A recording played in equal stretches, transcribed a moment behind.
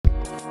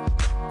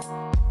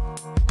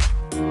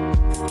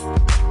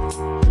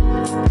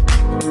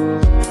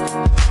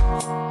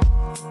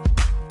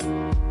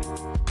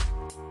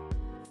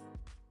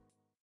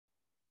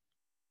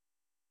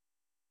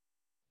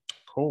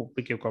cool.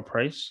 We give God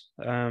praise.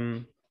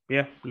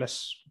 Yeah,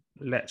 let's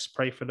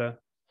pray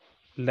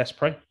let's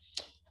pray.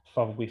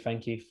 Father, we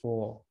thank you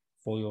for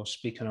your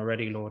speaking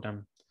already, Lord.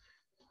 And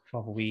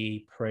Father,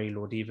 we pray,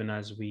 Lord, even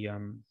as we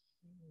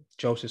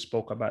Joseph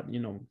spoke about,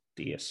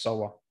 the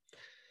sower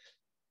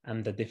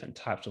and the different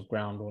types of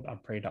ground, Lord. I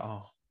pray that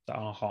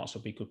our hearts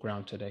will be good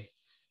ground today.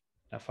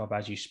 That, Father,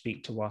 as you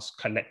speak to us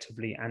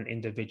collectively and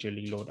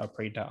individually, Lord, I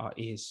pray that our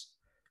ears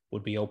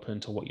would be open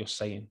to what you're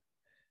saying.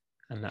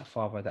 And that,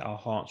 Father, that our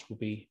hearts will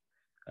be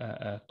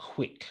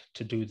quick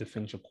to do the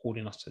things you're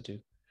calling us to do,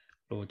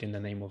 Lord, in the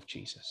name of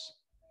Jesus.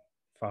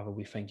 Father,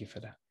 we thank you for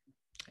that.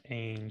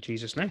 In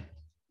Jesus' name,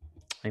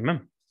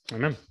 amen.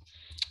 Amen.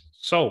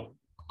 So,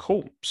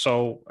 cool.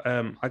 So,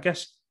 I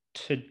guess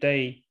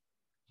today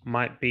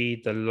might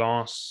be the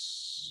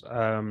last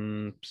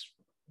time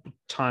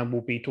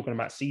we'll be talking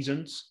about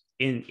seasons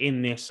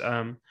in this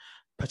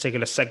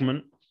particular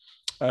segment.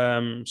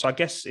 So I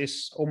guess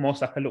it's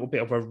almost like a little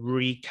bit of a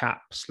recap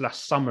 /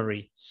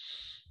 summary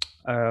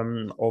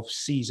of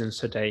seasons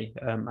today.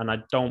 And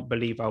I don't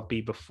believe I'll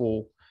be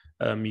before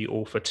you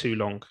all for too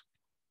long.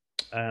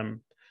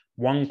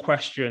 One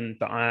question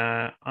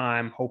that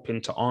I'm hoping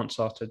to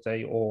answer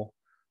today, or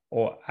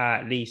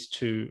at least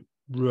to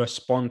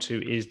respond to,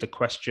 is the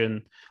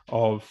question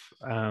of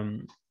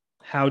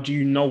how do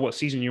you know what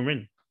season you're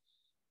in?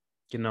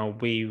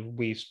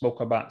 We've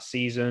spoke about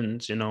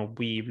seasons.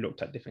 We've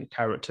looked at different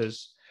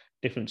characters,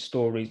 different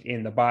stories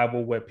in the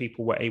Bible where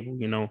people were able,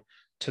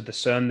 to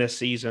discern their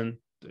season.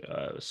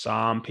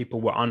 Some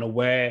people were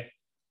unaware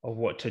of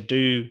what to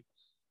do.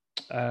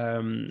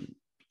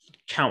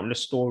 Countless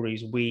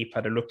stories we've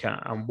had a look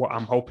at, and what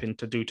I'm hoping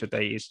to do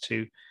today is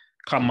to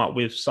come up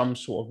with some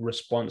sort of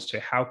response to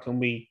how can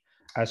we,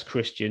 as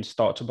Christians,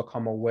 start to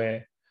become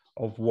aware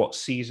of what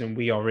season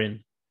we are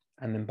in,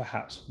 and then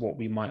perhaps what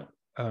we might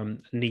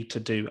need to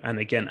do. And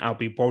again, I'll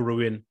be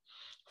borrowing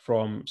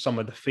from some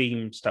of the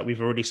themes that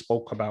we've already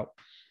spoke about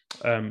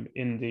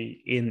in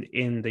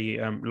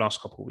the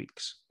last couple of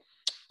weeks.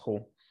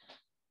 Cool.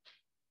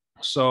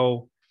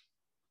 So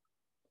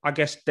I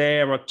guess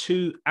there are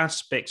two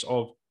aspects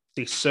of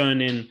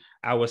discerning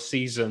our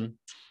season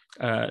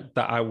that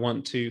I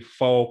want to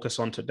focus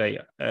on today.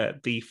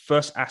 The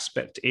first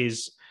aspect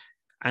is,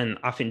 and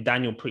I think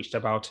Daniel preached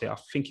about it, I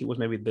think it was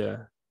maybe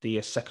the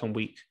second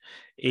week,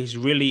 is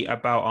really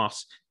about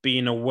us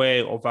being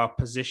aware of our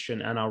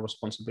position and our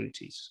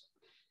responsibilities.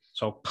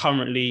 So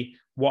currently,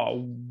 what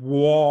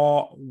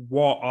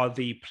are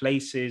the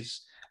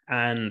places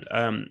and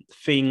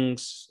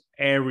things,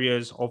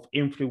 areas of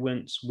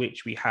influence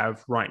which we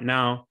have right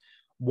now?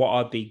 What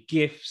are the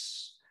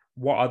gifts?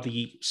 What are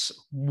the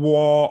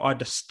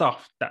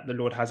stuff that the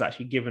Lord has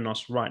actually given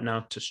us right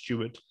now to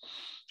steward?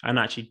 And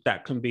actually,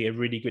 that can be a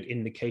really good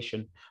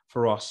indication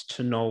for us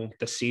to know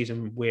the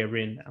season we're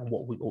in and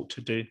what we ought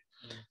to do.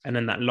 And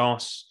then that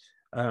last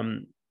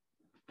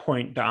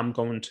point that I'm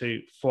going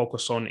to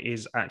focus on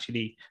is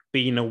actually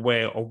being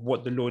aware of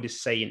what the Lord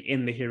is saying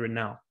in the here and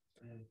now.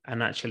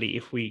 And actually,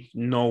 if we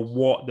know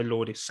what the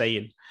Lord is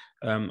saying,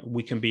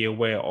 we can be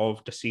aware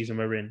of the season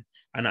we're in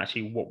and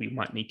actually what we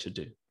might need to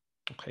do.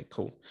 Okay,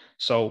 cool.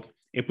 So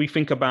if we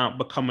think about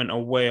becoming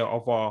aware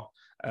of our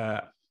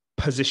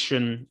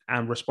position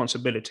and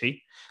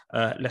responsibility,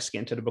 let's get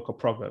into the book of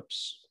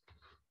Proverbs.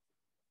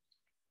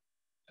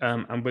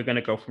 And we're going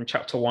to go from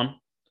chapter 1,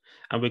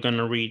 and we're going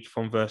to read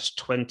from verse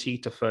 20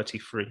 to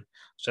 33.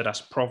 So that's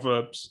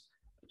Proverbs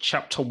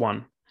chapter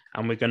 1,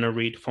 and we're going to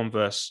read from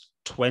verse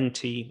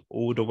 20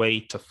 all the way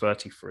to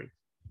 33.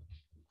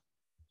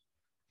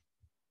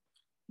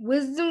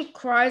 Wisdom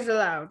cries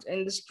aloud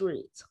in the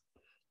street.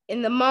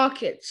 In the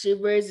market, she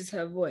raises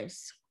her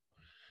voice.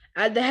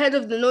 At the head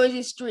of the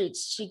noisy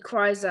streets, she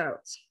cries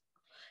out.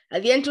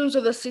 At the entrance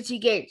of the city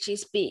gate, she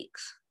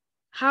speaks.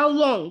 How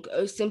long,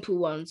 O simple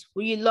ones,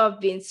 will you love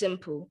being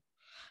simple?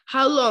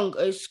 How long,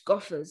 O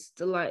scoffers,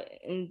 delight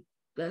in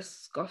their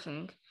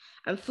scoffing,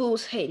 and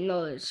fools hate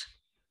knowledge?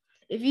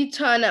 If you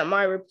turn at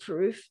my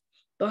reproof,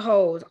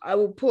 behold, I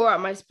will pour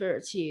out my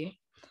spirit to you.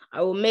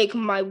 I will make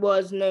my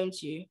words known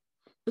to you,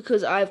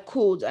 because I have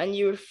called and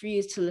you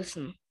refuse to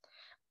listen.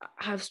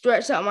 I have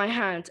stretched out my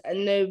hand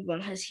and no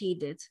one has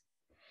heeded,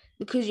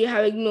 because you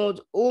have ignored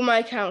all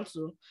my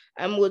counsel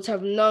and would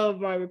have none of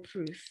my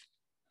reproof.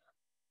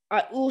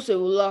 I also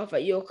will laugh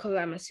at your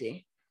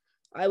calamity.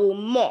 I will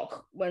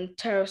mock when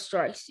terror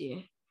strikes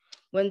you,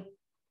 when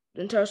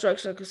terror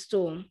strikes like a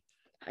storm,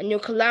 and your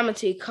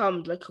calamity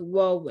comes like a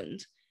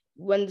whirlwind,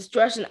 when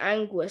distress and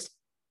anguish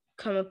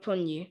come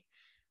upon you.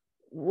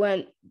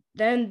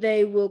 Then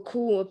they will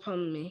call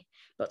upon me,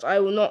 but I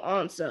will not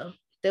answer.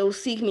 They will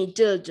seek me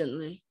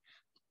diligently,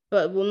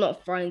 but will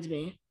not find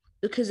me,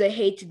 because they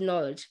hated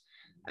knowledge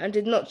and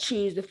did not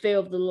choose the fear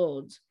of the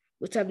Lord,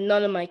 which have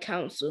none of my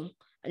counsel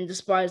and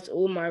despised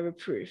all my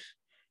reproof.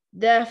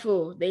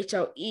 Therefore they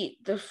shall eat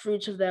the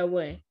fruit of their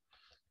way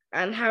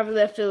and have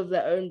their fill of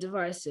their own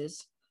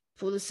devices.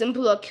 For the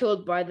simple are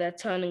killed by their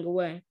turning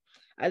away,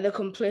 and the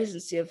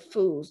complacency of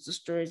fools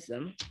destroys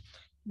them.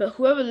 But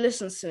whoever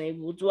listens to me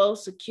will dwell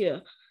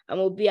secure and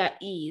will be at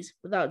ease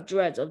without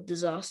dread of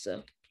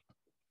disaster.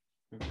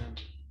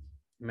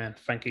 Man,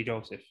 thank you,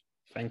 Joseph.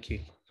 Thank you.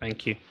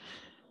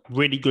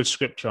 Really good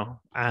scripture.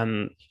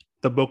 And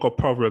the book of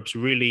Proverbs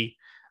really,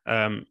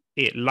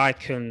 it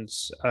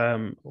likens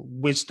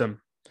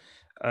wisdom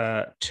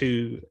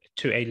to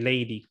a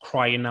lady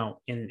crying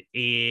out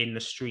in the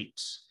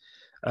streets.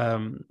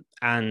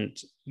 And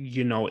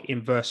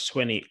in verse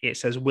 20 it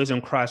says,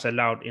 wisdom cries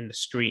aloud in the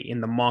street, in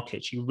the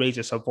market she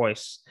raises her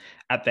voice,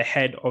 at the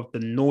head of the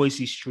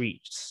noisy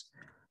streets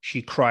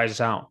she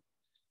cries out.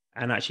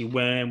 And actually,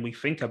 when we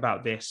think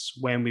about this,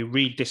 when we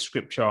read this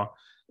scripture,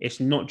 it's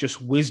not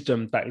just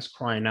wisdom that is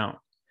crying out,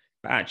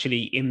 but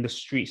actually in the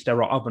streets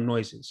there are other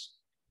noises.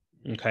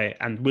 Okay,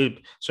 and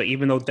so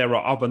even though there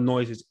are other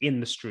noises in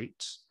the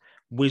streets,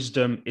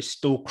 wisdom is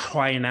still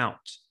crying out.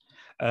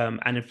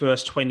 And in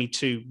verse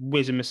 22,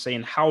 wisdom is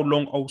saying, how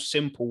long, O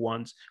simple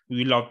ones, will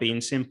you love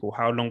being simple?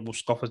 How long will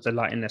scoffers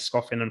delight in their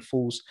scoffing, and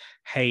fools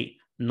hate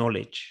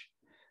knowledge?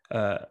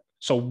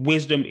 So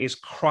wisdom is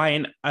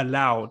crying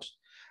aloud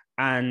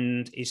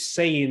and is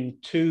saying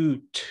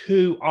to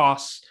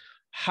us,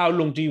 how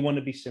long do you want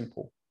to be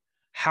simple?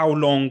 How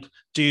long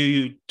do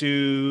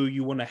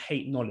you want to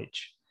hate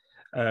knowledge?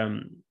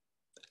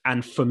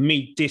 And for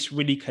me, this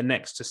really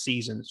connects to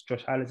seasons.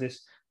 Josh, how does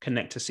this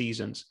connect to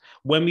seasons?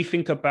 When we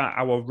think about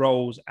our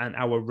roles and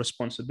our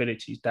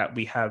responsibilities that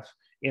we have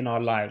in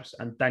our lives,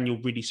 and Daniel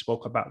really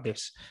spoke about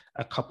this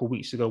a couple of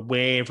weeks ago,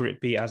 whether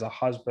it be as a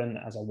husband,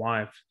 as a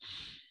wife,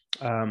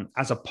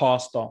 as a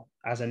pastor,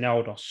 as an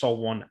elder,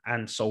 so on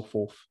and so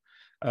forth.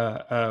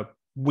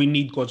 We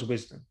need God's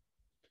wisdom.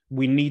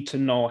 We need to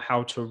know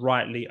how to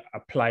rightly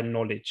apply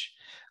knowledge.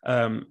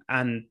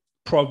 And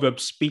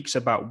Proverbs speaks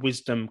about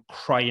wisdom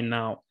crying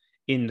out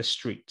in the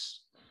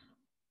streets.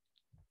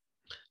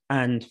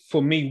 And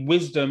for me,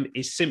 wisdom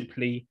is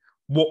simply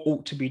what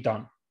ought to be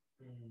done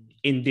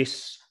in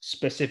this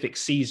specific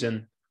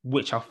season,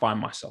 which I find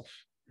myself.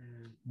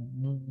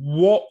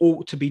 What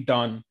ought to be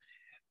done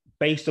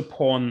based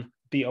upon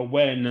the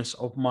awareness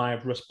of my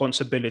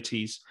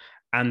responsibilities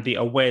and the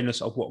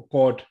awareness of what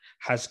God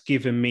has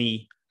given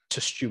me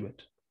to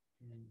steward.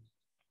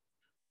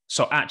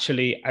 So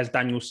actually, as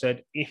Daniel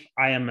said, if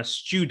I am a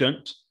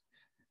student,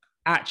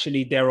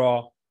 actually there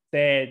are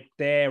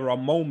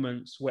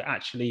moments where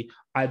actually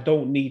I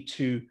don't need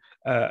to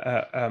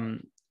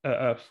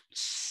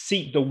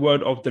seek the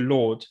word of the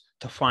Lord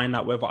to find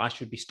out whether I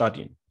should be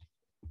studying.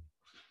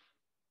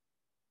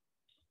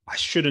 I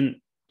shouldn't,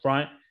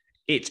 right?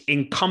 It's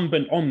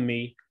incumbent on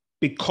me,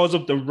 because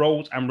of the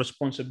roles and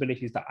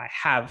responsibilities that I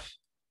have.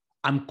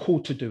 I'm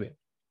called to do it.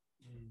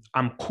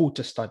 I'm called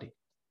to study.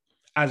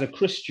 As a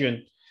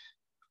Christian,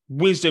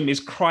 wisdom is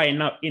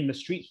crying out in the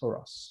streets for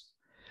us.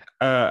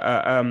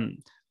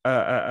 And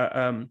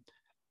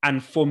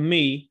for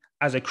me,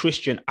 as a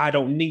Christian, I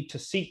don't need to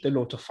seek the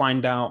Lord to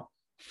find out,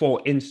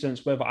 for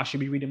instance, whether I should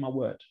be reading my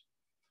word,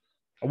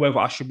 or whether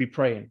I should be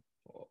praying,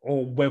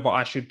 or whether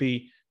I should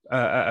be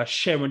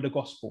sharing the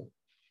gospel,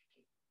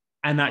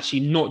 and actually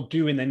not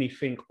doing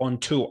anything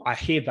until I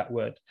hear that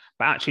word.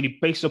 But actually,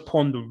 based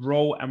upon the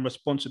role and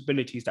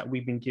responsibilities that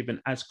we've been given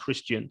as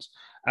Christians,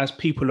 as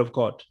people of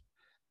God,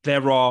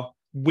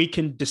 we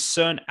can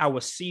discern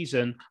our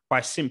season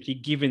by simply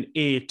giving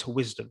ear to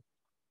wisdom,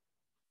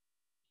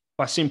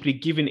 by simply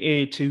giving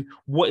ear to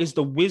what is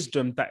the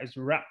wisdom that is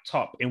wrapped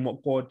up in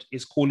what God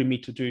is calling me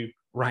to do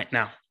right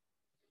now.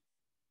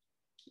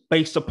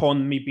 Based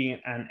upon me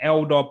being an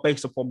elder,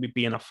 based upon me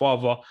being a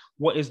father,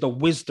 what is the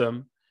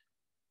wisdom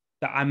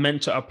that I'm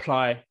meant to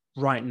apply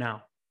right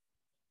now?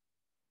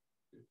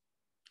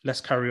 Let's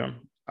carry on.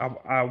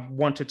 I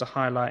wanted to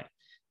highlight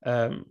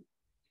 2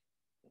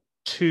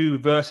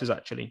 verses,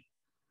 actually.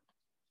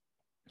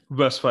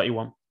 Verse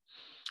 31.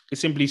 It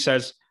simply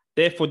says,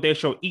 therefore they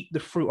shall eat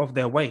the fruit of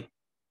their way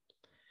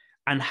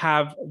and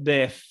have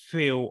their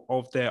fill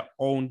of their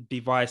own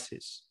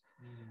devices.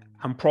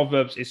 And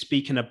Proverbs is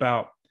speaking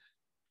about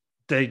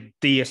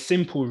the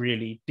simple,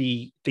 really,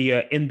 the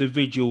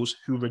individuals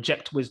who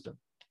reject wisdom,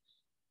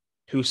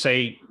 who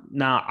say,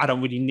 nah, I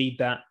don't really need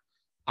that.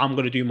 I'm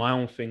going to do my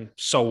own thing,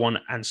 so on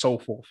and so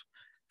forth.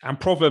 And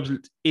Proverbs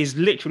is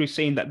literally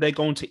saying that they're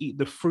going to eat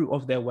the fruit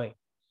of their way.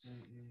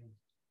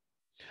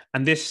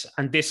 And this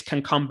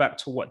can come back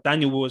to what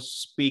Daniel was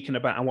speaking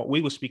about and what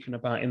we were speaking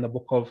about in the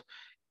book of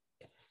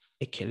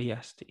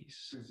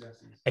Ecclesiastes,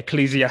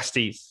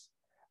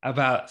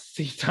 about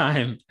seed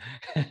time.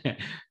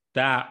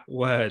 That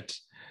word,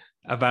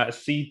 about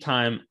seed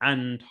time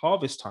and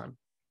harvest time.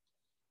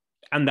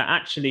 And that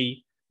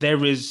actually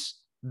there is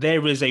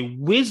a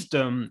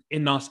wisdom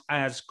in us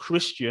as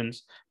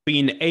Christians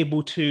being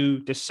able to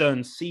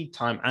discern seed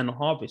time and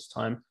harvest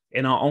time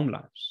in our own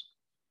lives.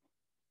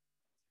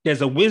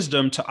 There's a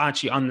wisdom to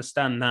actually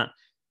understand that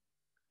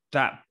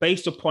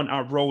based upon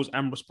our roles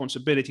and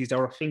responsibilities,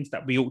 there are things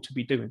that we ought to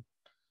be doing.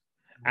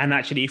 And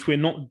actually, if we're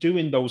not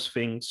doing those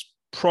things,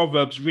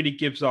 Proverbs really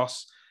gives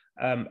us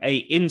a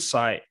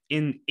insight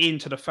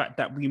into the fact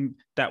that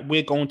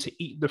we're going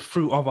to eat the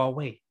fruit of our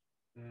way.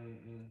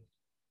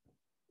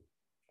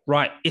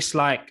 Right? It's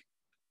like,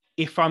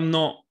 if I'm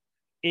not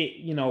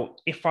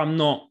if I'm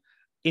not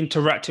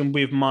interacting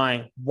with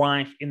my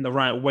wife in the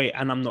right way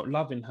and I'm not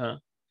loving her,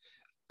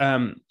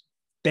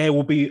 there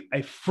will be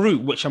a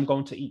fruit which I'm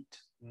going to eat.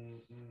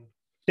 Mm-hmm.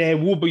 There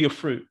will be a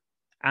fruit.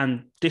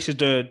 And this is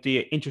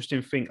the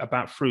interesting thing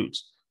about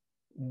fruits.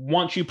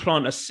 Once you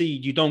plant a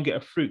seed, you don't get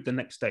a fruit the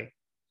next day.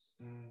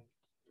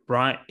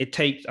 Right? It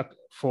takes,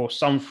 for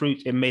some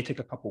fruits, it may take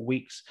a couple of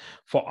weeks.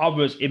 For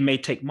others, it may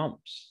take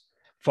months.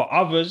 For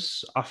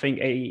others, I think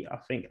an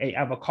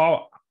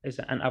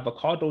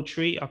avocado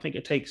tree, I think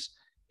it takes,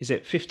 is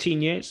it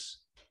 15 years?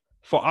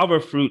 For other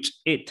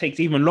fruits, it takes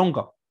even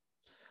longer.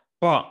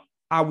 But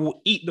I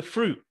will eat the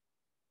fruit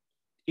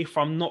if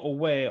I'm not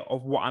aware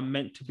of what I'm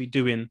meant to be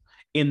doing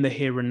in the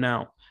here and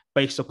now,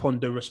 based upon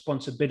the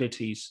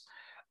responsibilities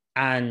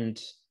and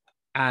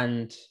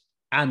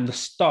the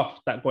stuff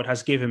that God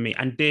has given me.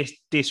 And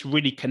this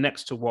really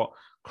connects to what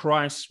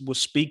Christ was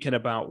speaking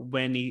about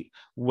when he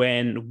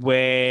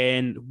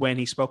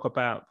spoke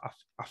about,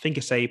 I think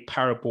it's a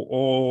parable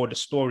or the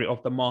story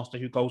of the master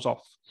who goes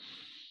off.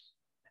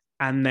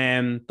 And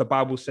then the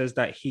Bible says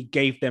that he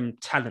gave them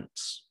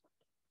talents.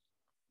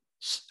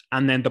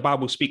 And then the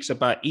Bible speaks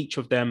about each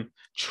of them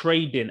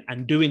trading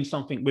and doing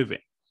something with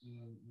it.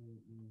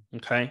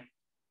 Okay.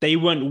 They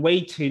weren't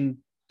waiting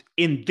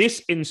in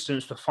this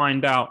instance to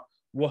find out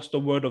what's the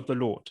word of the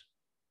Lord.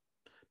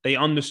 They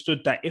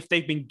understood that if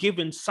they've been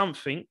given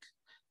something,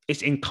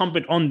 it's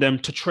incumbent on them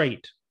to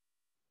trade.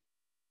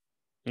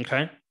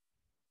 Okay.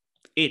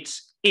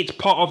 It's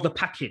part of the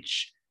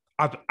package.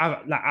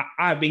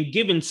 I've been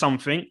given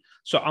something,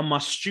 so I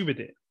must steward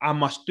it. I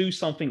must do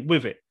something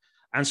with it.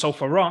 And so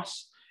for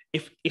us,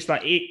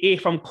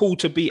 if I'm called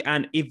to be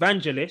an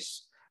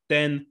evangelist,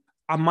 then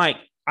I might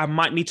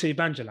need to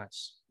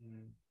evangelize.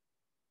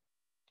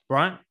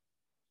 Right?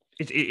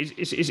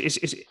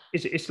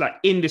 It's like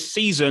in this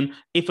season,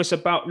 if it's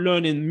about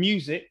learning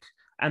music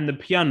and the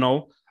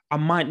piano, I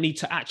might need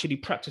to actually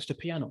practice the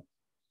piano.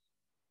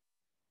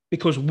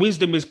 Because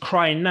wisdom is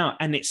crying out,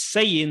 and it's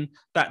saying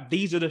that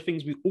these are the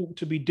things we ought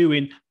to be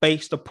doing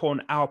based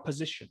upon our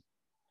position.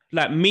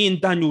 Like, me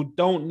and Daniel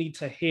don't need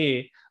to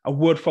hear a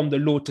word from the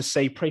Lord to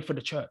say, pray for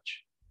the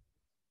church.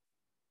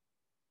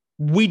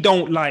 We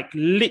don't,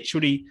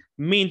 literally,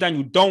 me and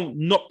Daniel don't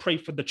not pray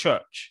for the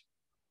church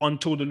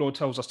until the Lord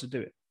tells us to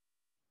do it.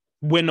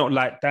 We're not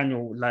like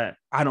Daniel,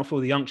 I don't feel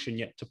the unction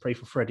yet to pray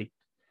for Freddie.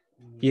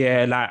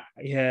 I'm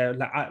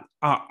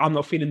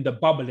not feeling the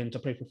bubbling to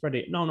pray for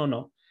Freddie.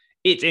 No.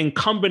 It's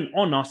incumbent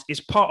on us.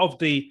 It's part of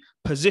the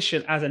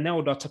position as an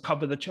elder to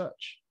cover the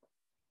church.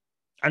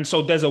 And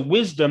so there's a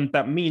wisdom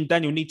that me and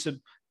Daniel need to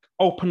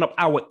open up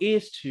our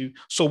ears to,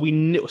 so we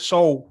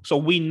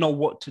know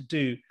what to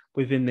do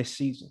within this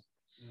season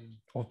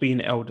of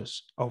being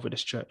elders over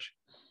this church.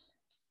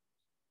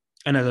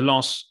 And as the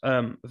last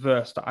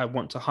verse that I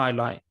want to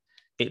highlight,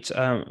 it's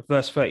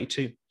verse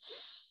 32.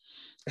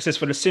 It says,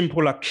 "For the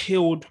simple are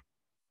killed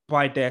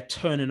by their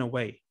turning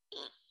away,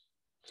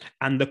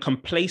 and the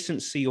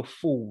complacency of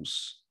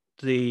fools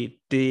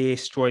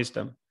destroys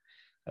them."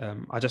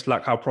 I just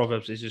like how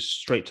Proverbs is just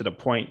straight to the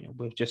point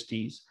with just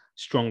these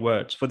strong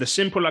words. "For the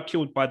simple are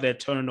killed by their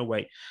turning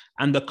away,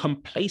 and the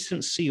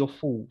complacency of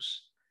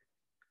fools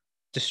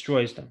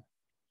destroys them."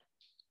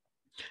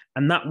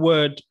 And that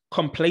word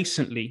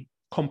complacency,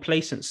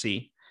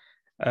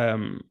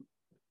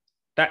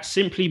 that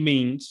simply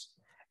means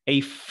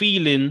a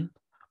feeling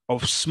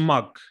of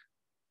smug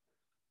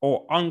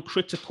or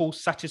uncritical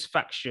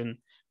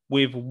satisfaction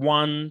with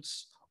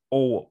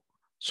oneself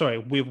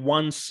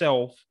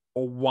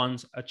or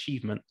one's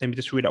achievement. Let me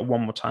just read that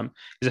one more time.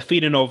 It's a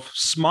feeling of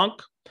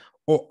smug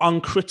or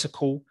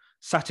uncritical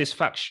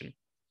satisfaction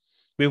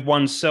with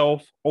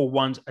oneself or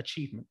one's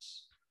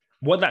achievements.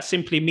 What that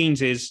simply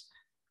means is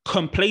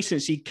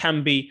complacency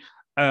can be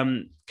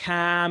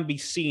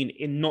seen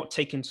in not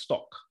taking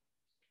stock,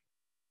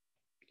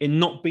 in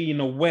not being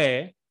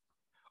aware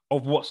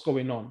of what's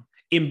going on,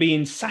 in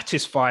being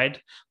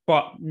satisfied,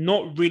 but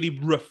not really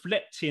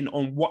reflecting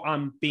on what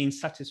I'm being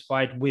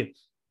satisfied with.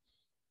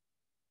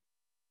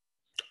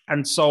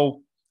 And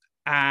so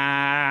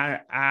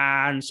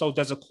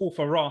there's a call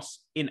for us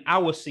in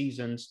our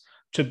seasons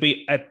to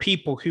be a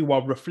people who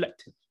are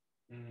reflective,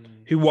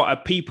 who are a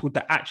people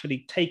that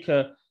actually take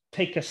a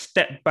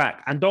step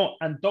back and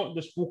don't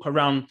just walk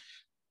around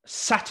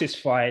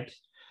satisfied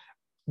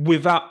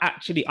without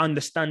actually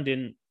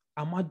understanding,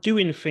 am I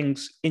doing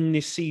things in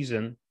this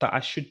season that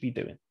I should be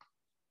doing?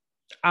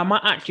 Am I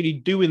actually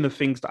doing the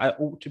things that I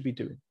ought to be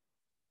doing?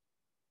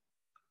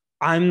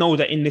 I know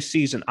that in this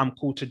season, I'm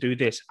called to do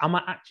this. Am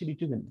I actually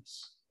doing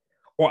this?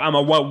 Or am I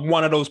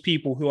one of those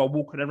people who are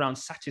walking around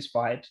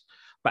satisfied,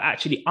 but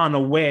actually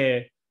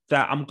unaware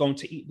that I'm going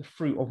to eat the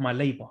fruit of my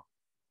labor?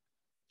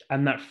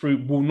 And that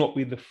fruit will not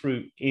be the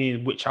fruit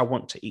in which I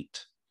want to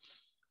eat.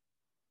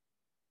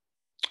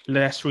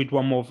 Let's read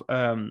one more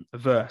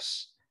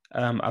verse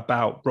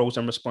about roles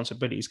and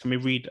responsibilities. Can we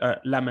read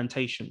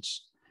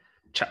Lamentations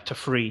chapter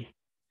 3,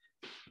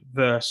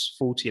 verse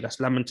 40?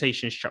 That's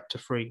Lamentations chapter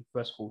 3,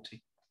 verse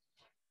 40.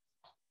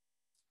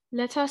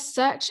 "Let us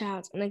search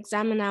out and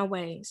examine our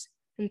ways,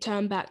 and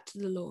turn back to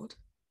the Lord.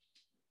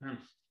 Amen.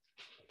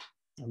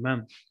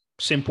 Amen.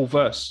 Simple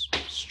verse,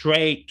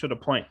 straight to the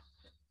point.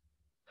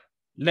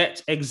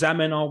 Let's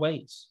examine our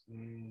ways.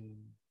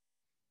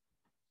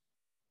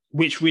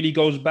 Which really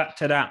goes back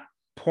to that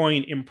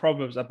point in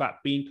Proverbs about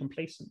being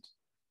complacent.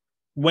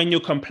 When you're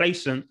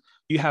complacent,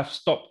 you have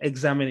stopped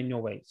examining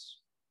your ways.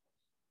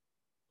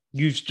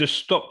 You've just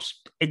stopped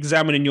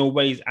examining your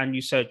ways and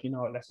you said,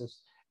 let's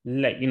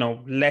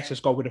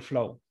just go with the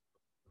flow.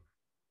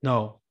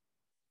 No.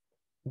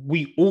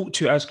 We ought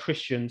to, as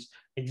Christians,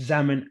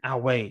 examine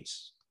our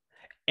ways,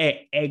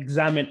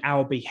 examine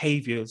our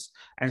behaviors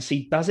and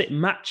see, does it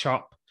match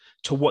up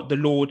to what the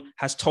Lord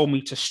has told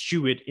me to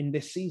steward in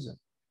this season?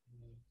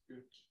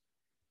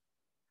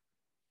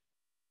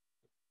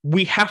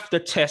 We have to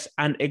test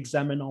and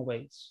examine our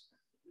ways.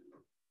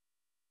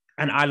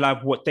 And I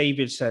love what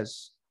David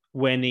says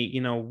when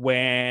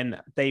when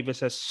David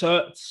says,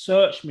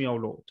 search me, O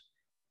Lord.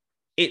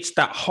 It's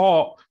that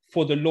heart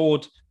for the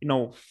Lord,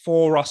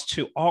 for us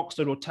to ask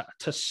the Lord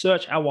to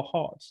search our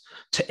hearts,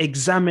 to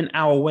examine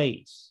our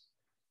ways,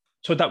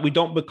 so that we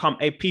don't become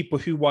a people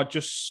who are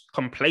just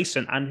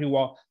complacent and who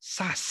are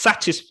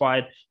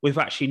satisfied with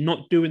actually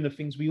not doing the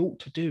things we ought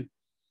to do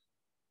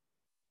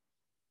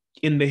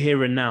in the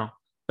here and now,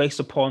 based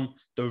upon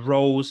the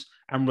roles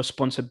and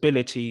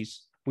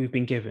responsibilities we've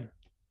been given.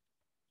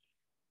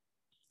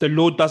 The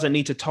Lord doesn't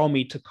need to tell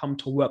me to come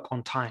to work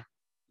on time.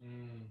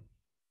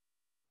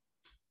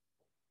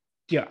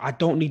 Yeah, I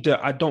don't need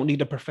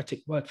a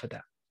prophetic word for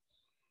that.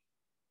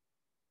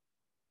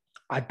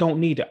 I don't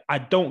need it. I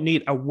don't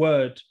need a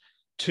word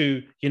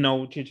to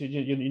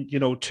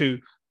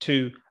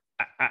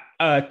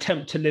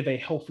attempt to live a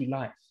healthy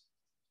life.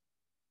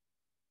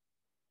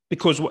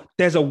 Because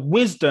there's a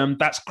wisdom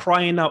that's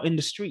crying out in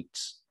the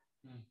streets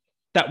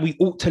that we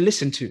ought to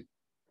listen to.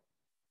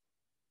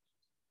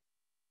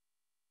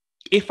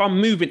 If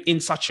I'm moving in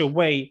such a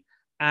way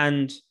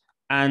and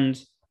I'm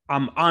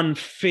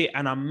unfit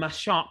and I'm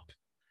mashed up,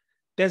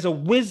 there's a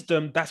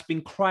wisdom that's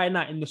been crying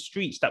out in the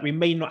streets that we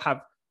may not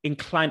have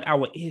inclined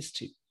our ears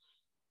to.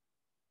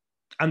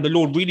 And the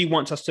Lord really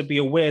wants us to be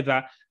aware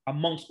that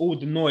amongst all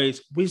the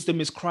noise,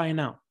 wisdom is crying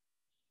out.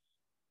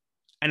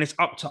 And it's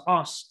up to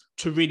us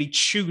to really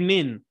tune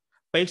in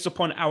based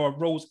upon our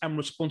roles and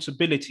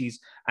responsibilities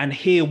and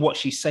hear what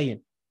she's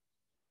saying.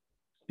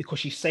 Because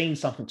she's saying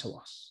something to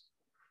us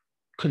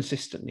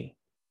consistently.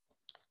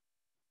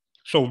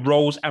 So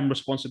roles and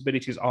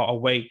responsibilities are a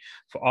way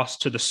for us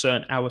to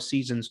discern our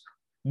seasons.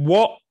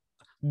 What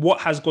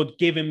has God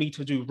given me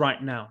to do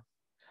right now?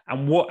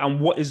 And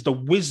what is the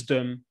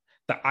wisdom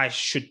that I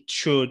should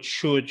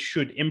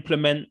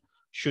implement,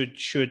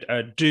 should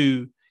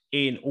do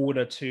in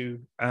order to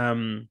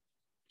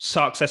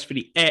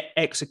successfully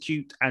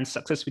execute and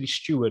successfully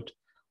steward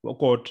what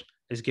God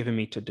has given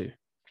me to do.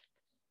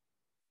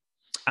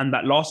 And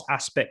that last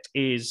aspect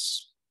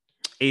is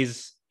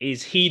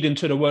heeding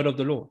to the word of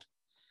the Lord.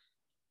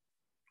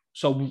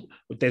 So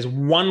there's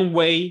one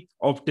way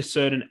of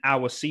discerning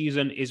our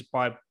season is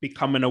by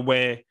becoming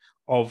aware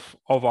of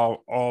our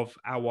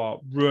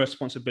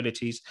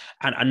responsibilities.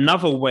 And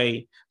another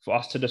way for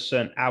us to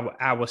discern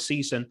our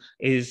season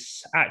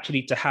is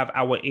actually to have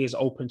our ears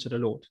open to the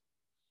Lord.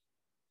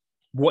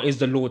 What is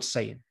the Lord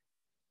saying?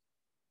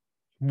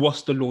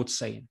 What's the Lord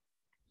saying?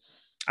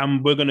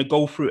 And we're going to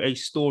go through a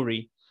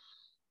story,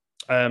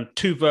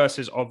 2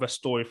 verses of a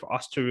story for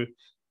us to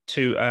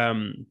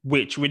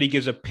which really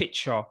gives a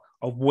picture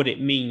of what it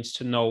means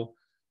to know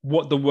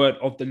what the word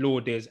of the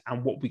Lord is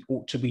and what we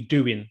ought to be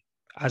doing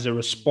as a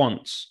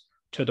response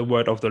to the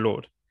word of the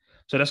Lord.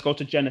 So let's go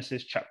to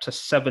Genesis chapter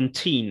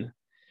 17.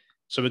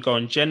 So we're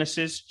going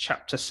Genesis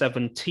chapter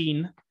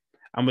 17,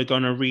 and we're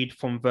going to read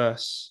from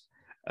verse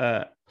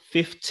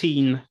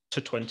 15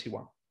 to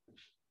 21.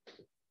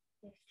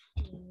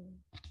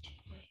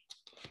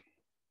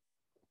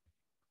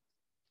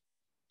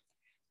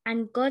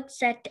 And God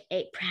said to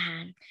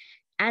Abraham,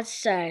 "As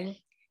so,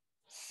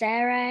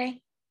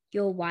 Sarai,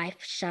 your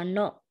wife, shall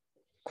not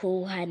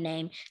call her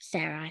name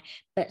Sarai,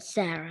 but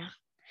Sarah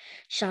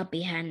shall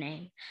be her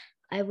name.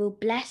 I will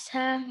bless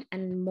her,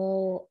 and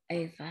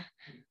moreover,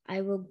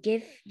 I will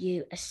give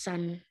you a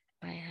son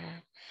by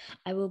her.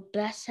 I will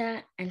bless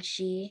her, and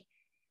she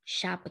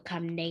shall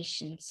become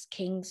nations.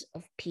 Kings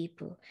of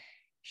people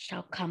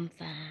shall come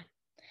for her."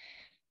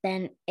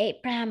 Then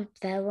Abraham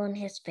fell on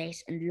his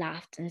face and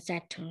laughed and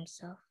said to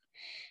himself,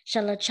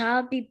 "Shall a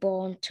child be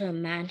born to a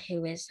man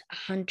who is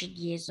 100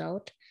 years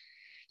old?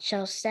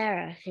 Shall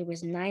Sarah, who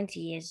is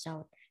 90 years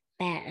old,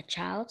 bear a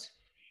child?"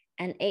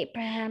 And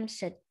Abraham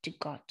said to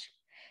God,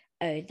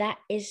 "Oh, that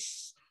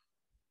is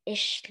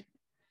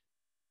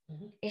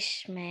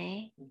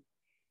Ishmael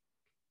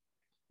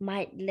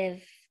might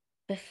live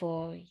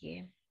before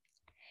you."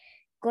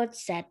 God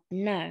said,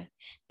 "No,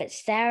 but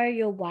Sarah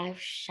your wife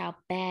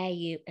shall bear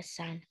you a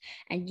son,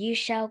 and you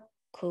shall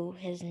call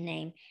his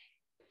name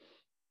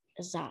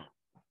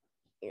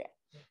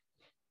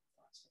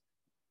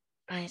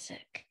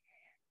Isaac.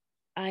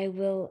 I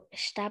will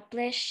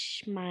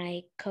establish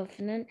my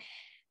covenant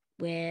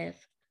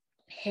with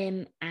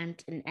him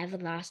and an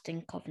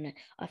everlasting covenant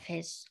of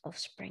his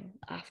offspring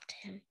after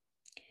him.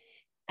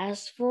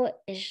 As for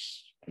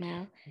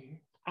Ishmael,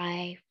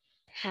 I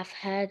have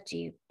heard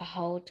you.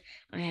 Behold,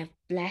 I have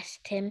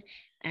blessed him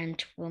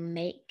and will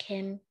make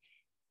him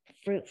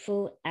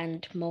fruitful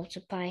and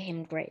multiply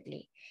him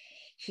greatly.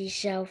 He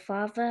shall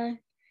father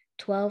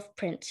 12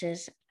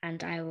 princes,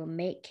 and I will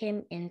make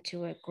him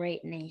into a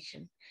great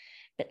nation.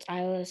 But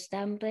I will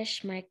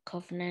establish my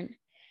covenant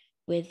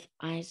with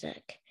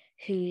Isaac,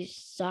 whose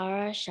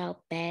Sarah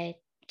shall bear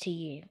to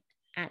you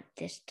at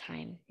this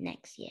time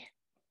next year.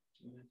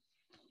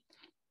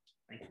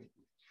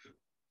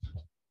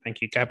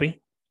 Thank you,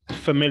 Gabby.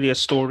 Familiar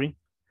story.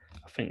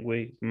 I think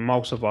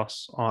most of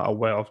us are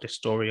aware of the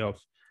story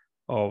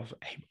of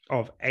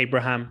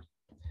Abraham,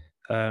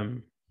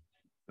 and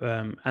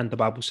the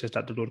Bible says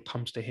that the Lord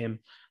comes to him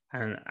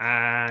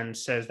and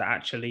says that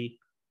actually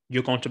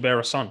you're going to bear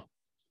a son.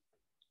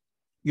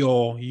 You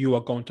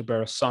are going to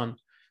bear a son,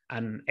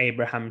 and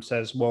Abraham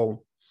says,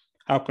 "Well,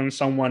 how can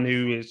someone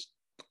who is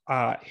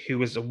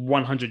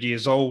 100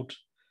 years old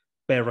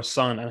bear a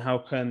son, and how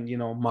can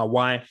my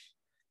wife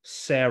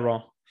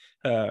Sarah,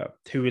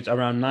 who is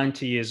around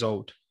 90 years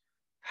old,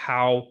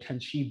 how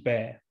can she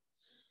bear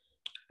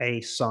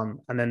a son?"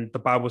 And then the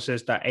Bible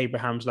says that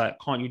Abraham's like,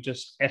 "Can't you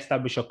just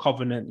establish a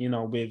covenant,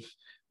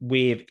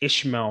 with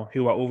Ishmael,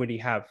 who I already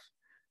have?"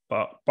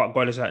 But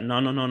God is like,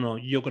 no,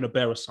 you're going to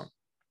bear a son.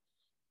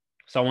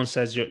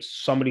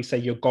 Somebody say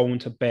you're going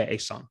to bear a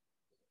son.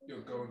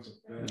 You're going to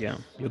bear. Yeah,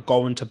 you're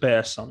going to bear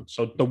a son.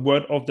 So the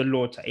word of the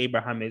Lord to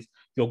Abraham is,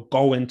 you're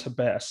going to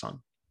bear a son,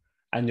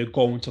 and you're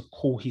going to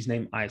call his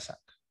name Isaac.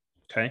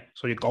 Okay,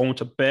 so you're going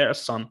to bear a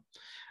son,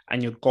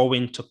 and you're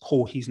going to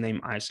call his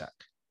name Isaac.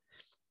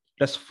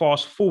 Let's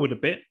fast forward a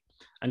bit,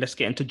 and let's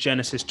get into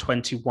Genesis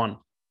 21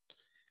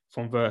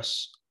 from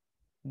verse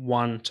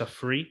 1 to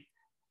 3.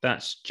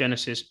 That's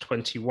Genesis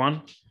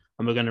 21,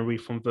 and we're going to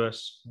read from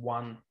verse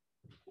 1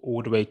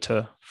 all the way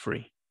to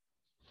 3.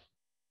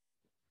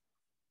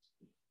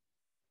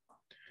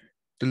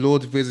 The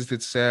Lord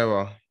visited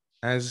Sarah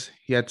as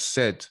he had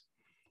said,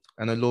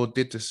 and the Lord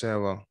did to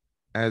Sarah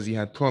as he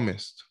had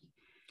promised.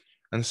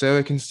 And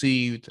Sarah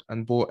conceived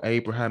and bore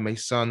Abraham a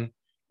son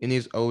in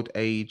his old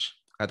age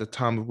at the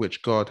time of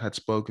which God had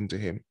spoken to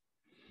him.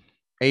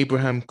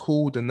 Abraham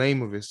called the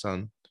name of his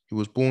son who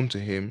was born to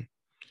him,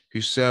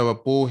 who Sarah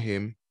bore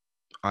him,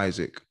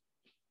 Isaac.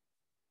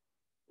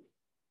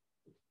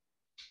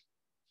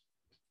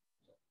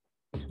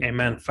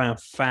 Amen.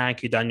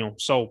 Thank you, Daniel.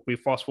 So we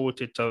fast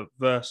forwarded to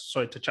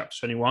chapter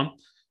 21.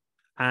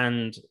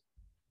 And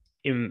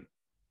in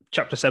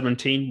chapter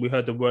 17, we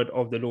heard the word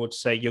of the Lord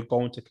say, you're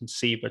going to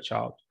conceive a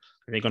child,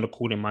 and you're going to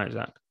call him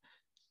Isaac.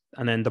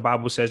 And then the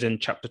Bible says in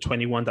chapter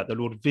 21 that the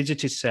Lord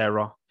visited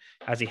Sarah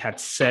as he had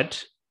said,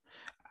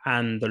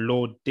 and the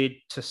Lord did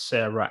to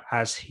Sarah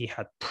as he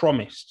had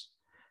promised.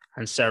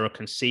 And Sarah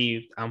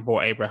conceived and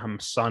bore Abraham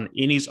a son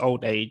in his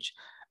old age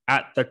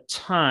at the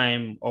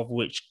time of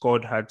which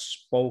God had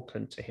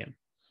spoken to him.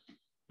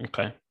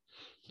 Okay.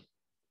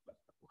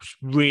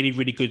 Really,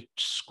 really good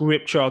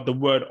scripture. The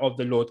word of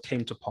the Lord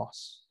came to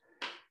pass.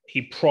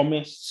 He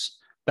promised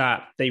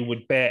that they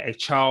would bear a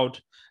child.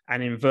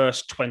 And in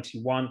verse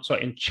 21, so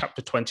in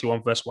chapter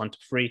 21, verse 1 to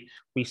 3,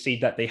 we see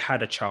that they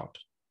had a child.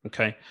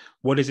 Okay.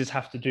 What does this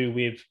have to do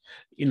with,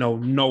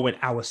 knowing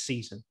our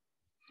season?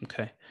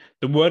 Okay.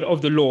 The word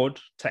of the Lord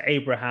to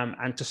Abraham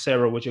and to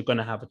Sarah was, you're going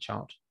to have a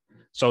child.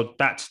 So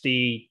that's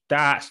the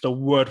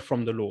word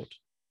from the Lord.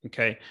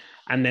 Okay.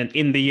 And then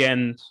in the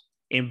end,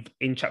 in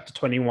chapter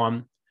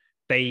 21,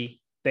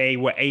 they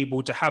were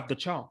able to have the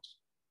child.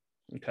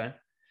 Okay.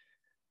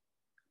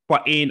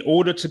 But in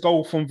order to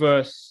go from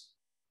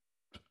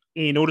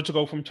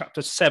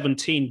chapter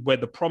 17, where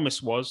the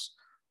promise was,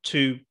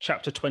 to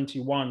chapter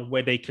 21,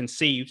 where they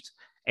conceived,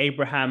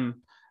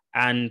 Abraham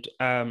and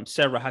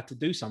Sarah had to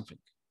do something.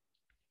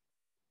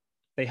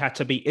 They had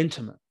to be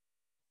intimate.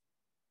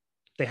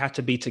 They had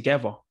to be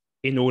together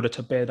in order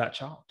to bear that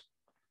child.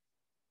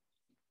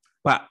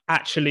 But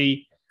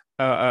actually,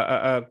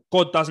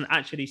 God doesn't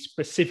actually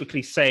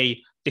specifically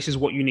say, this is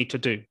what you need to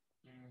do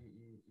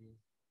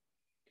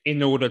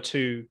in order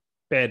to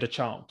bear the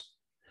child.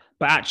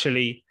 But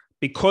actually,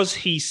 because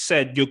he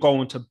said you're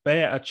going to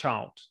bear a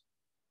child,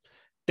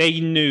 they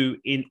knew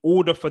in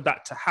order for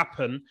that to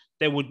happen,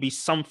 there would be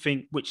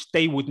something which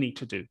they would need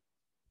to do.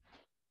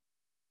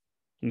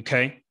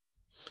 Okay?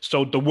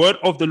 So the word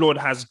of the Lord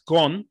has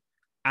gone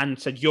and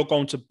said, you're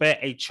going to bear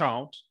a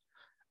child.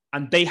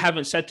 And they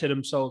haven't said to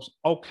themselves,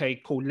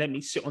 okay, cool, let me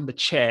sit on the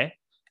chair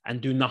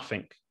and do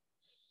nothing.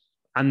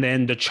 And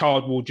then the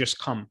child will just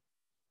come.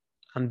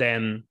 And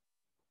then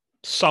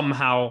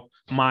somehow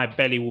my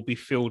belly will be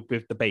filled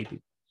with the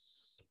baby.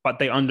 But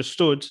they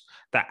understood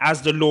that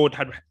as the Lord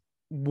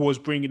was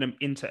bringing them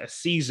into a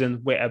season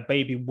where a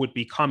baby would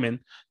be coming,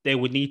 there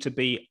would need to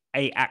be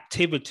an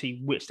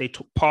activity which they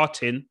took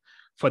part in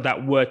for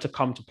that word to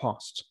come to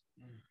pass.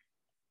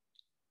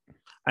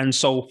 And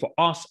so for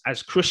us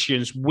as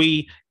Christians,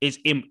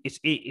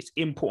 it's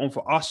important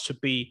for us to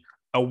be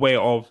aware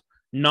of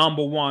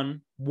Number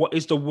one, what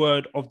is the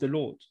word of the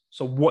Lord?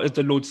 So what is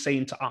the Lord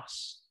saying to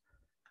us?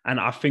 And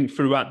I think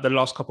throughout the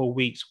last couple of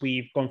weeks,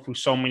 we've gone through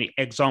so many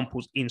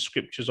examples in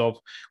scriptures of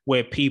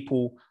where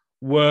people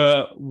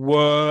were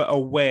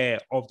aware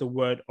of the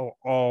word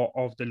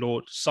of the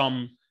Lord.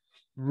 Some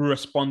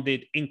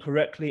responded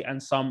incorrectly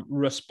and some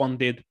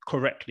responded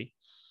correctly.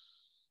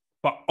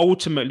 But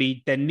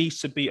ultimately, there needs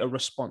to be a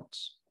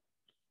response.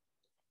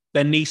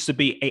 There needs to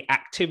be an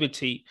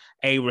activity,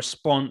 a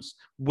response,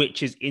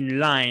 which is in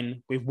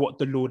line with what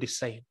the Lord is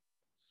saying.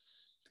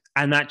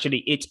 And actually,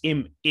 it's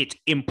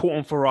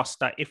important for us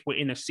that if we're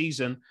in a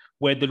season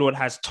where the Lord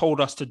has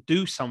told us to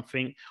do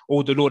something,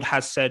 or the Lord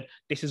has said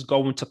this is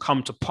going to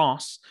come to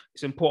pass,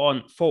 it's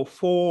important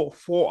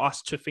for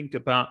us to think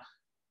about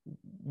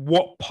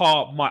what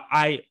part might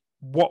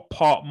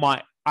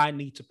I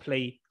need to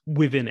play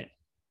within it.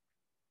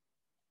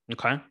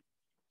 Okay,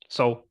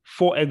 so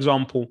for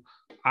example,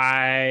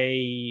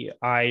 I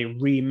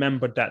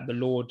remember that the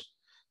Lord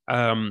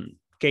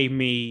gave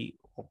me,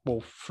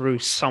 well, through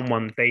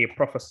someone, they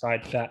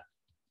prophesied that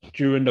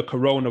during the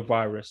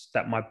coronavirus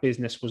that my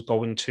business was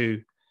going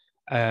to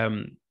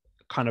kind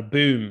of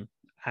boom,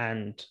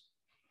 and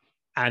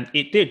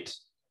it did.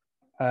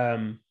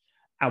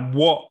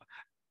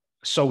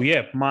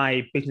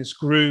 My business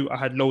grew. I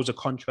had loads of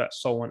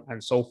contracts, so on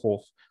and so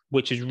forth,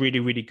 which is really,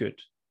 really good.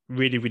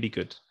 Really, really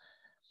good.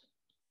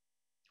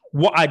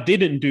 What I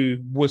didn't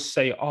do was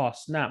say, oh,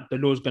 snap, the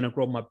Lord's going to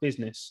grow my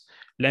business.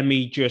 Let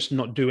me just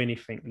not do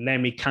anything. Let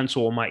me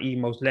cancel all my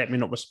emails. Let me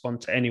not respond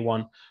to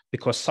anyone,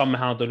 because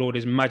somehow the Lord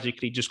is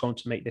magically just going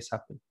to make this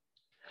happen.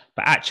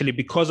 But actually,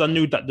 because I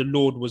knew that the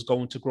Lord was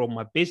going to grow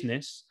my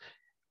business,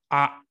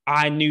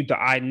 I knew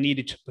that I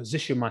needed to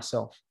position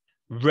myself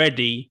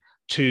ready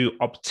to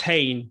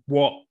obtain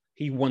what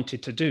he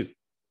wanted to do.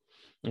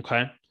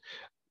 Okay.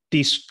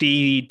 The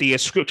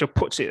scripture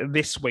puts it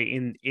this way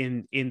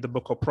in the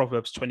book of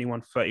Proverbs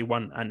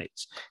 21:31, and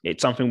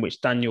it's something which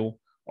Daniel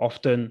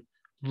often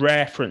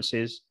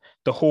references.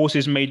 The horse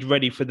is made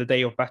ready for the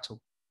day of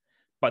battle,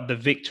 but the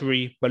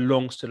victory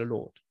belongs to the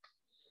Lord.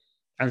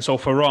 And so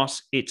for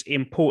us, it's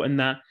important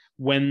that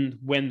when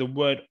the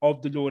word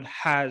of the Lord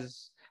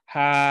has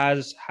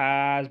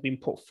been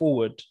put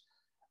forward,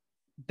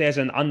 there's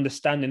an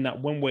understanding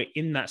that when we're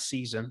in that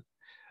season,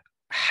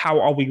 how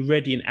are we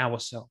readying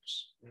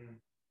ourselves?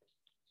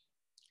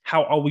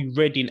 How are we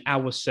readying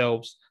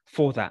ourselves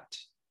for that?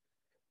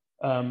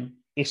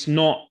 It's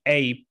not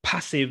a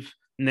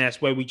passiveness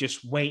where we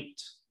just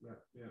wait,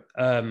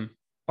 but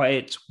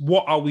it's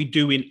what are we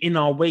doing in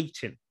our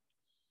waiting?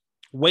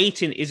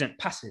 Waiting isn't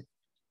passive.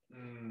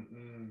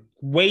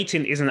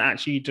 Waiting isn't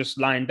actually just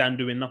lying down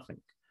doing nothing.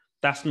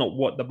 That's not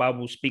what the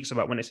Bible speaks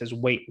about when it says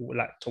wait,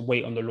 like to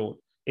wait on the Lord.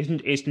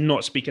 It's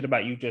not speaking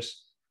about you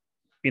just,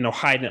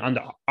 hiding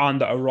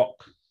under a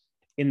rock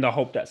in the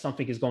hope that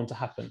something is going to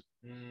happen.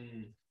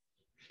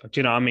 Do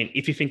you know what I mean?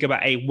 If you think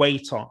about a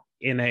waiter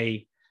in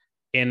a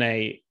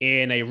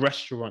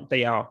restaurant,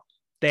 they are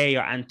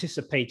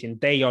anticipating,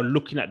 they are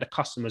looking at the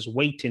customers,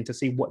 waiting to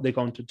see what they're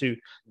going to do.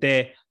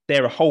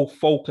 Their whole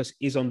focus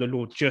is on the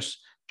Lord, just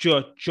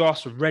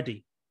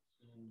ready.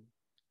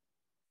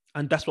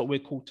 And that's what we're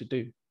called to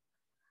do.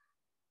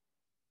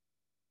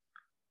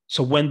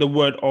 So when the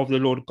word of the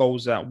Lord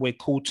goes out, we're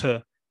called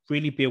to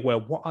really be aware,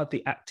 what are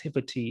the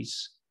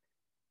activities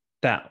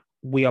that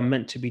we are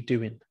meant to be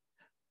doing?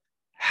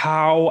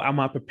 How am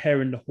I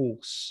preparing the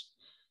horse?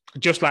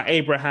 Just like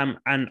Abraham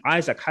and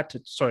Isaac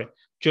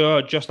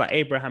just like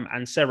Abraham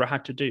and Sarah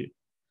had to do.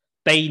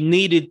 They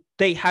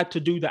had to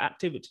do the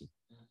activity.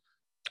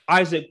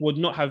 Isaac would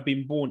not have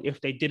been born if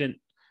they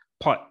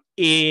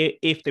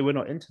were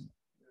not intimate.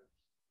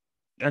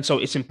 And so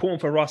it's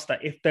important for us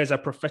that if there's a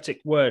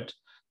prophetic word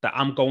that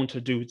I'm going to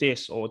do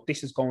this, or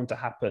this is going to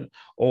happen,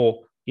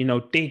 or,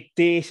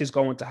 this is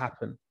going to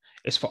happen,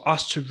 it's for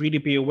us to really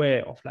be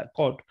aware of, like,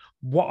 God,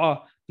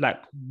 what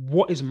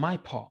is my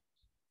part?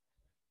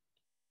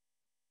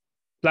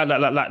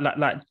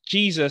 Like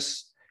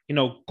Jesus,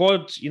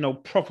 God,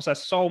 prophesied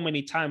so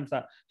many times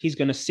that he's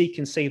going to seek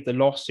and save the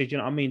lost. You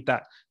know what I mean?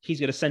 That he's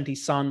going to send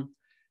his son,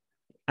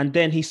 and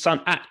then his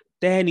son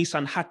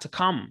had to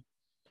come,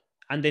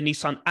 and then his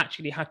son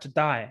actually had to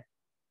die.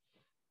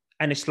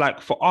 And it's like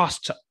for us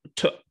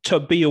to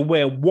be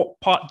aware, what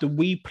part do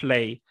we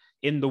play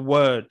in the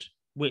word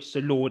which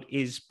the Lord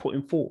is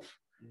putting forth?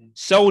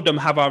 Seldom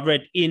have I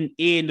read in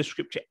the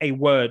scripture a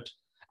word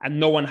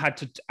and no one had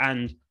to,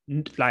 and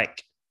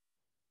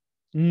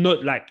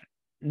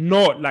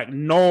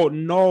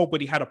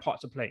nobody had a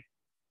part to play.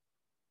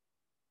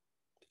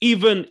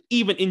 Even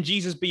in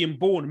Jesus being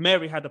born,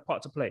 Mary had a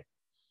part to play.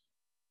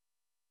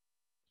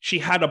 She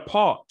had a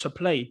part to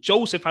play.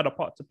 Joseph had a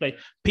part to play.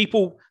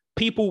 People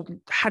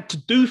had to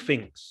do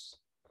things.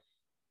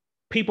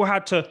 People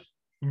had to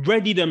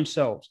ready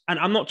themselves. And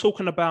I'm not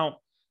talking about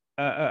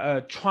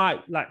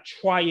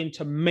trying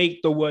to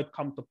make the word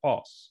come to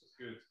pass.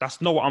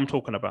 That's not what I'm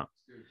talking about.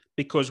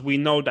 Because we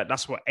know that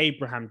that's what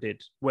Abraham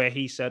did, where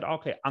he said,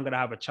 okay, I'm going to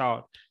have a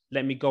child.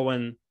 Let me go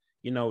and,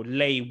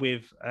 lay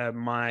with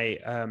my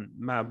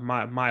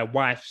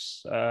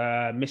wife's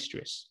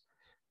mistress.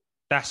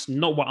 That's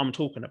not what I'm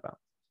talking about,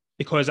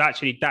 because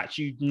actually that's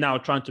you now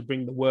trying to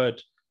bring the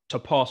word to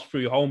pass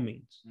through home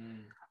means.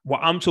 What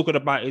I'm talking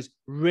about is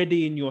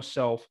readying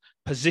yourself,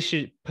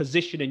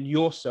 positioning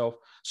yourself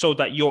so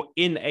that you're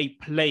in a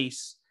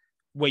place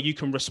where you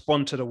can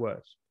respond to the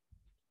word.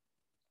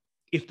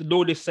 If the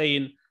Lord is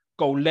saying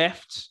go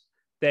left,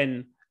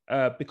 then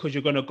because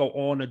you're going to go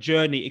on a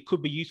journey, it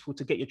could be useful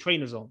to get your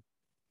trainers on.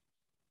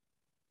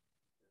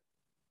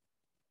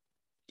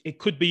 It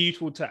could be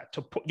useful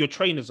to put your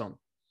trainers on,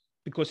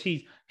 because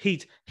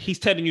he's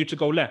telling you to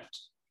go left.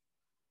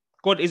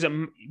 God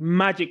isn't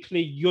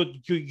magically, you're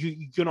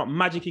not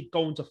magically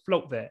going to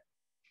float there.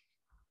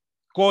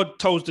 God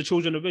told the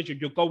children of Israel,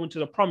 you're going to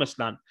the promised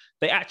land.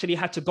 They actually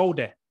had to go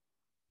there.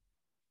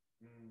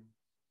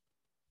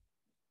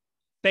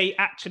 They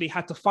actually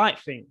had to fight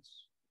things.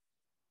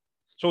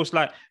 So it's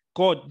like,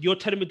 God, you're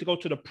telling me to go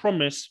to the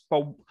promise,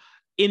 but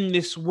in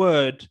this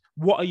word,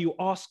 what are you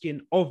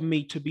asking of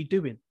me to be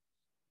doing?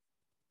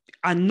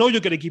 I know you're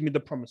going to give me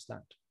the promised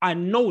land. I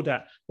know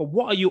that, but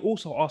what are you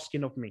also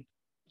asking of me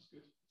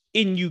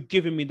in you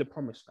giving me the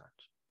promised land?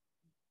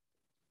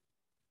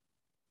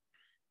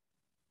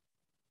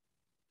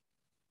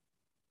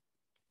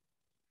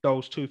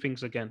 Those two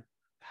things again.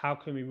 How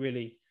can we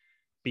really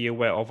be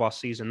aware of our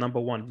season? Number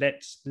one,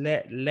 let's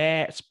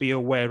be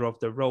aware of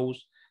the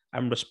roles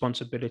and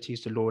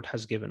responsibilities the Lord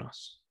has given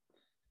us.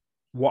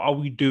 What are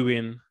we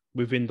doing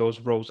within those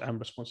roles and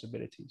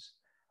responsibilities?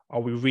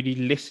 Are we really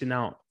listening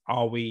out?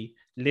 Are we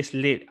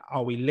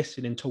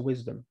listening to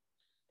wisdom?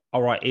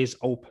 Are our ears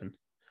open?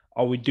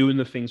 Are we doing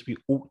the things we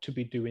ought to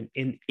be doing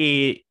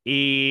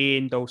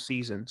in those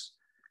seasons?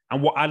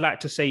 And what I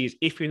like to say is,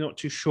 if you're not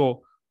too sure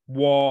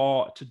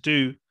what to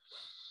do,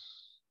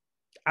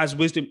 as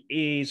wisdom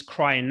is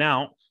crying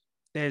out,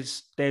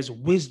 there's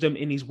wisdom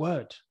in his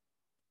word,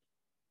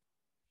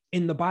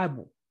 in the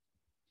Bible.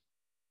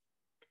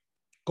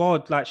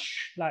 God,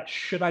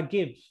 should I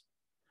give?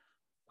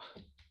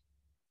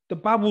 The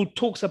Bible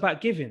talks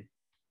about giving.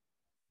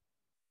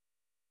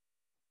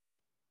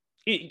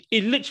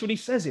 It literally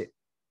says it.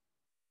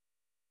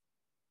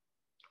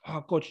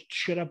 Oh God,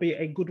 should I be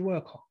a good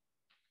worker?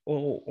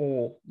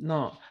 Or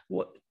no?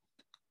 What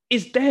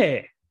is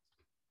there?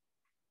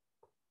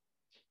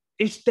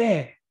 It's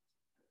there.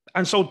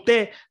 And so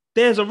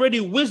there's already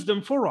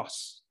wisdom for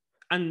us.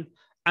 And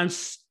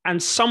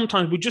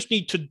sometimes we just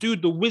need to do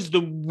the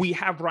wisdom we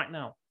have right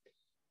now.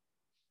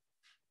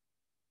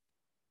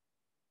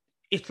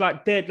 It's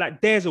like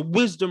there's a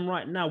wisdom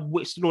right now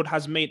which the Lord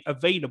has made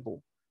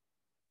available.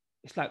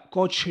 It's like,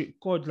 God,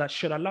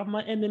 should I love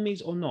my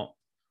enemies or not?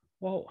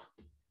 Well,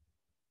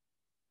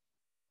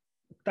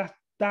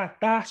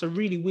 that's a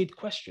really weird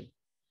question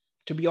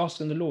to be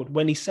asking the Lord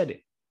when he said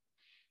it.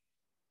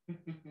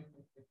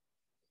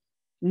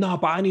 No,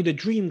 but I need a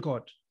dream,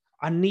 God.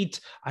 I need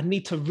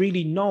to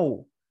really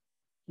know.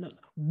 No,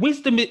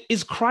 wisdom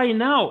is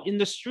crying out in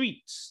the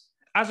streets.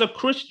 As a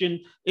Christian,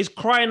 is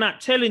crying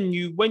out, telling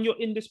you when you're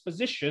in this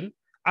position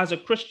as a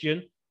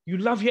Christian, you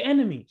love your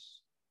enemies.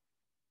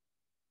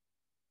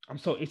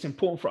 And so it's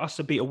important for us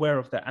to be aware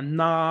of that. And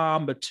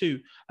number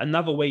two,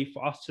 another way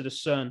for us to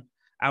discern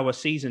our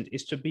seasons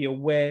is to be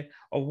aware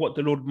of what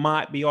the Lord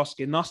might be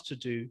asking us to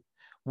do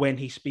when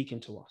he's speaking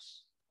to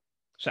us.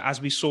 So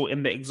as we saw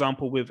in the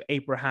example with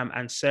Abraham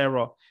and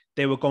Sarah,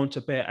 they were going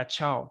to bear a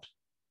child.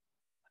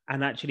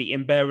 And actually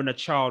in bearing a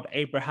child,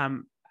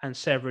 Abraham and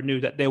Sarah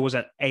knew that there was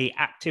an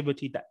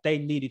activity that they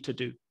needed to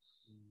do.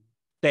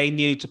 They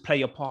needed to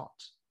play a part.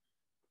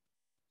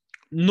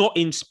 Not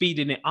in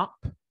speeding it up,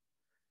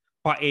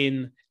 but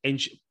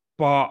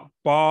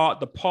but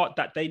the part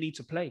that they need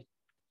to play.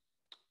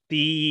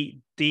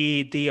 The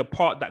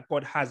part that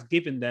God has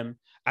given them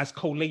as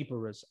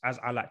co-laborers, as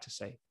I like to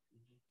say.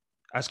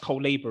 As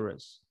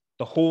co-laborers.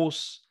 The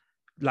horse,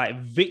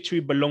 victory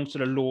belongs to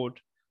the Lord,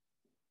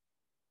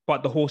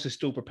 but the horse is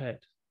still prepared.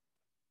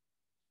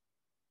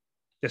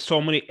 There's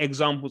so many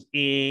examples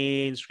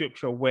in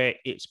scripture where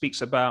it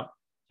speaks about,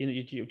 you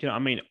know what I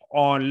mean?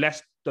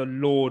 Unless the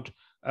Lord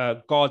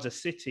guards a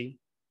city,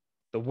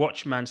 the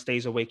watchman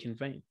stays awake in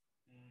vain.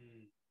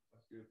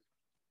 That's good.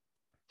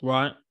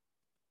 Right?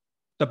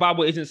 The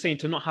Bible isn't saying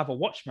to not have a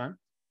watchman.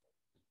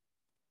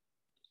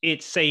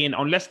 It's saying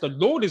unless the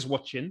Lord is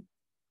watching,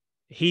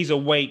 he's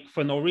awake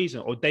for no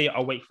reason, or they are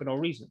awake for no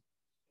reason.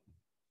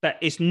 That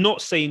it's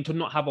not saying to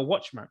not have a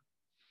watchman.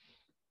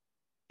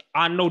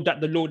 I know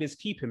that the Lord is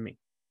keeping me,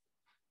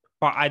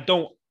 but I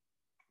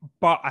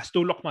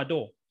still lock my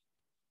door.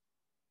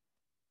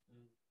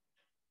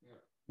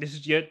 This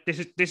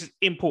is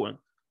important.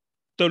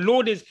 The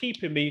Lord is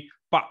keeping me,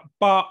 but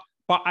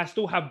I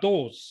still have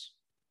doors.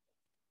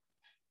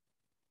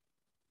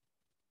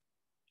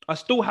 I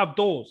still have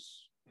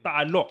doors that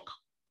I lock.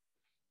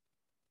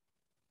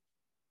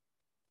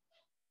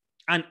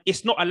 And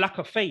it's not a lack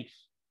of faith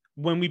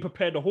when we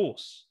prepare the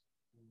horse.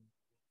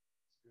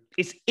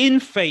 It's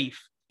in faith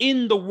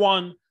in the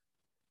one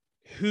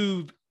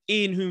who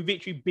in whom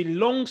victory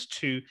belongs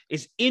to,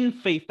 is in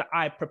faith that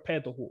I prepare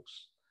the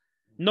horse,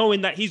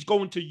 knowing that he's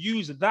going to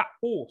use that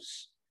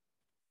horse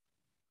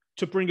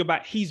to bring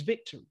about his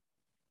victory.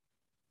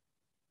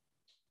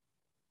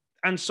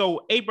 And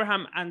so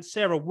Abraham and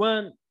Sarah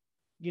weren't,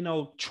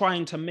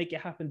 trying to make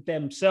it happen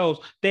themselves.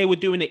 They were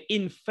doing it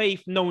in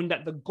faith, knowing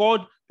that the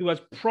God who has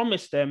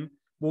promised them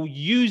will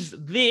use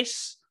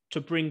this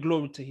to bring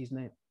glory to his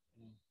name.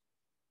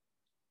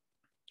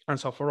 And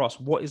so for us,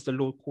 what is the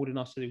Lord calling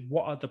us to do?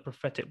 What are the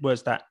prophetic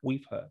words that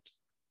we've heard?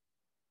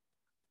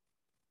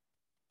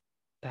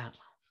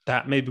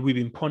 That maybe we've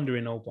been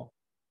pondering over.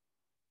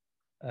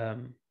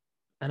 And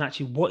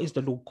actually, what is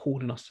the Lord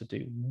calling us to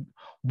do?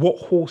 What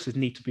horses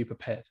need to be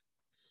prepared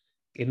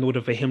in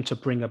order for him to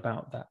bring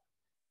about that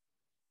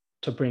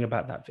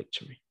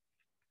victory?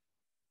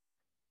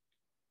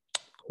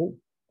 Cool.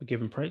 We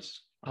give him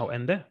praise. I'll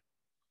end there.